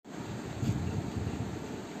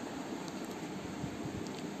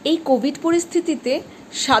এই কোভিড পরিস্থিতিতে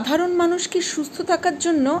সাধারণ মানুষকে সুস্থ থাকার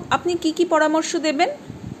জন্য আপনি কি কি পরামর্শ দেবেন?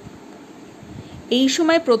 এই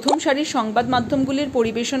সময় প্রথম সারির সংবাদ মাধ্যমগুলির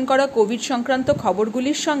পরিবেশন করা কোভিড সংক্রান্ত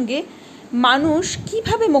খবরগুলির সঙ্গে মানুষ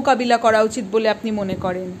কিভাবে মোকাবিলা করা উচিত বলে আপনি মনে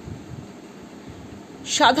করেন?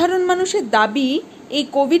 সাধারণ মানুষের দাবি, এই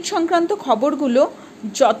কোভিড সংক্রান্ত খবরগুলো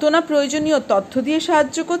যত না প্রয়োজনীয় তথ্য দিয়ে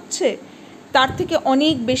সাহায্য করছে, তার থেকে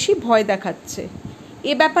অনেক বেশি ভয় দেখাচ্ছে।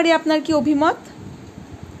 এ ব্যাপারে আপনার কি অভিমত?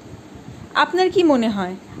 আপনার কি মনে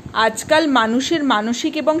হয় আজকাল মানুষের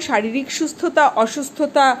মানসিক এবং শারীরিক সুস্থতা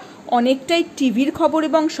অসুস্থতা অনেকটাই টিভির খবর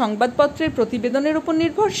এবং সংবাদপত্রের প্রতিবেদনের উপর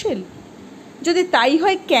নির্ভরশীল? যদি তাই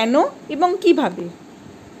হয়, কেন এবং কিভাবে?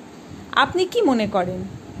 আপনি কি মনে করেন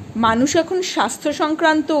মানুষ এখন স্বাস্থ্য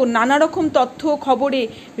সংক্রান্ত নানা রকম তথ্য খবরে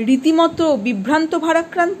রীতিমতো বিভ্রান্ত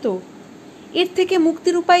ভারাক্রান্ত? এর থেকে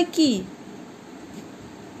মুক্তির উপায় কি?